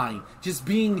terrifying. Just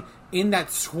being in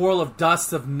that swirl of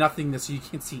dust of nothingness, so you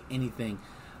can't see anything.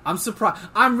 I'm surprised.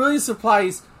 I'm really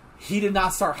surprised he did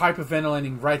not start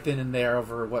hyperventilating right then and there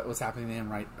over what was happening to him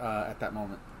right at that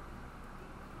moment.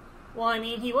 Well, I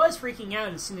mean, he was freaking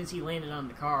out as soon as he landed on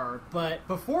the car, but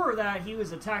before that, he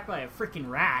was attacked by a freaking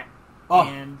rat,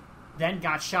 and then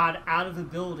got shot out of a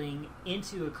building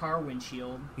into a car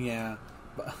windshield. Yeah.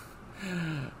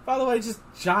 By the way, just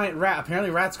giant rat.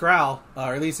 Apparently rats growl,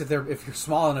 or at least if you're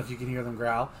small enough you can hear them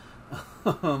growl.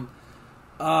 What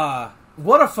a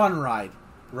fun ride,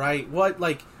 right?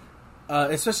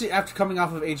 Especially after coming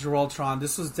off of Age of Ultron,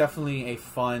 this was definitely a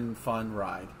fun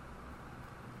ride.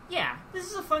 Yeah, this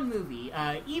is a fun movie,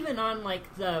 even on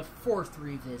like the fourth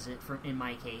revisit in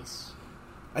my case.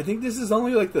 I think this is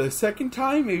only like the second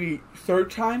time, maybe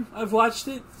third time I've watched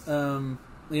it.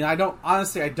 I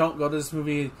don't go to this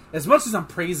movie as much as I'm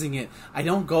praising it. I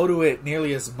don't go to it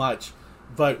nearly as much,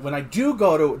 but when I do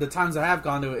go to it, the times I have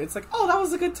gone to it, it's like, oh, that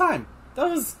was a good time. That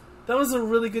was a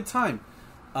really good time.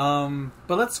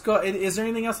 But let's go. Is there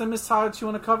anything else I missed, Tyler, that you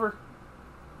want to cover?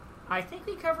 I think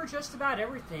we covered just about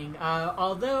everything.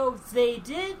 Although they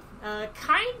did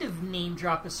kind of name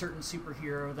drop a certain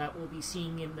superhero that we'll be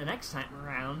seeing in the next time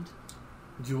around.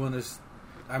 Do you want to?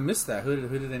 I missed that. Who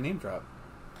did they name drop?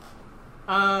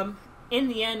 In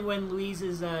the end, when Louise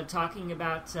is talking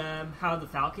about how the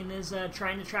Falcon is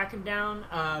trying to track him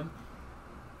down,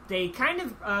 they kind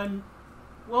of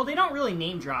they don't really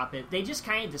name drop it. They just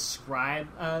kind of describe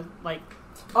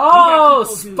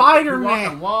Spider-Man!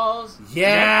 Walk on walls.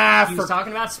 Yeah! He was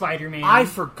talking about Spider-Man. I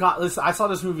forgot. Listen, I saw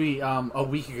this movie a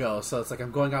week ago, so it's like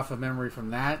I'm going off of memory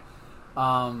from that.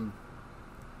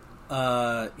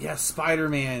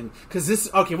 Spider-Man.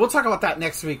 Okay, we'll talk about that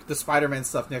next week, the Spider-Man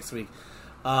stuff next week.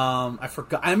 I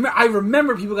forgot. I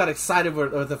remember people got excited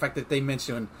with the fact that they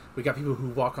mentioned we got people who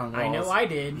walk on walls. I know I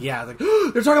did. Yeah, like,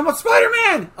 they're talking about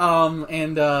Spider-Man!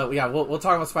 We'll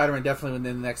talk about Spider-Man definitely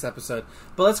within the next episode.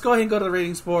 But let's go ahead and go to the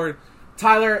ratings board.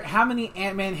 Tyler, how many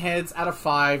Ant-Man heads out of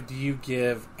 5 do you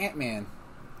give Ant-Man?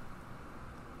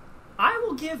 I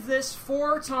will give this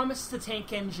 4 Thomas the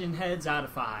Tank Engine heads out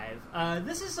of 5.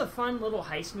 This is a fun little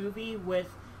heist movie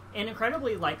with an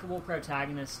incredibly likable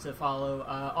protagonist to follow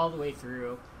all the way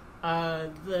through.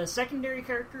 The secondary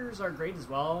characters are great as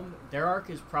well. Their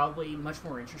arc is probably much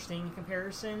more interesting in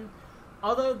comparison.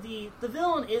 Although the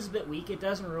villain is a bit weak, it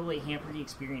doesn't really hamper the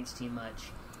experience too much.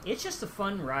 It's just a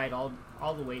fun ride all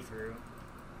the way through.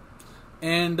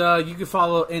 And you can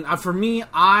follow. And for me,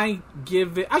 I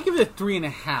give it a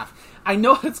 3.5. I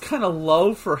know it's kind of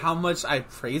low for how much I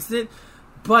praised it,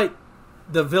 but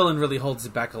the villain really holds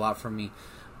it back a lot for me.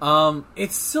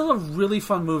 It's still a really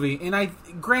fun movie, and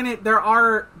granted, there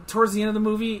are towards the end of the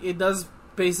movie, it does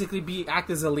basically act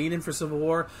as a lead-in for Civil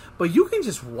War, but you can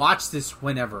just watch this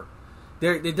whenever.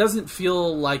 It doesn't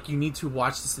feel like you need to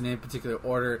watch this in any particular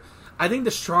order. I think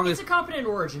the strongest... It's a competent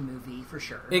origin movie, for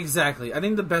sure. Exactly. I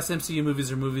think the best MCU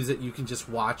movies are movies that you can just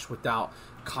watch without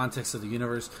context of the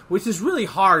universe, which is really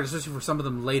hard, especially for some of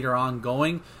them later on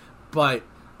going, but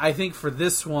I think for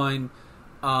this one,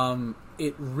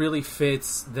 it really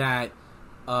fits that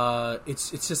it's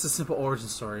just a simple origin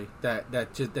story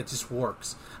that just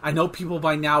works. I know people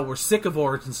by now were sick of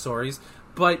origin stories,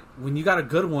 but when you got a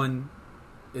good one,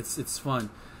 it's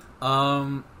fun.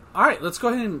 All right, let's go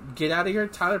ahead and get out of here.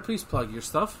 Tyler, please plug your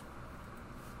stuff.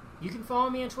 You can follow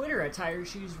me on Twitter at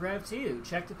TireShoesRev2.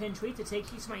 Check the pinned tweet to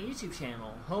take you to my YouTube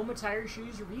channel, home of Tire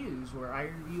Shoes Reviews, where I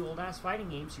review old-ass fighting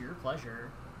games to your pleasure.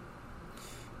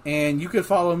 And you can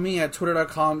follow me at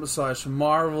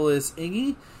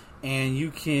twitter.com/marvelousiggy. And you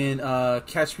can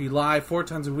catch me live 4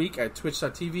 times a week at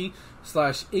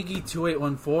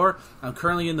twitch.tv/Iggy2814. I'm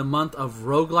currently in the month of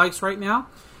roguelikes right now.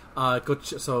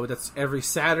 So that's every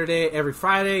Saturday, every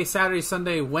Friday, Saturday,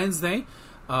 Sunday, Wednesday.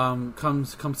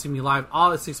 come see me live,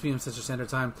 all at 6 p.m. Central Standard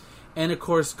Time. And, of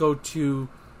course, go to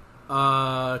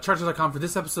charger.com for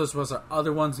this episode, as well as our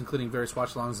other ones, including various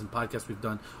watch-alongs and podcasts we've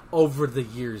done over the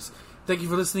years. Thank you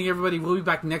for listening, everybody. We'll be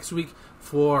back next week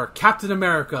for Captain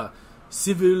America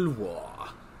Civil War.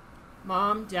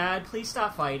 Mom, Dad, please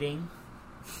stop fighting.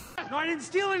 No, I didn't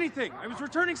steal anything. I was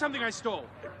returning something I stole.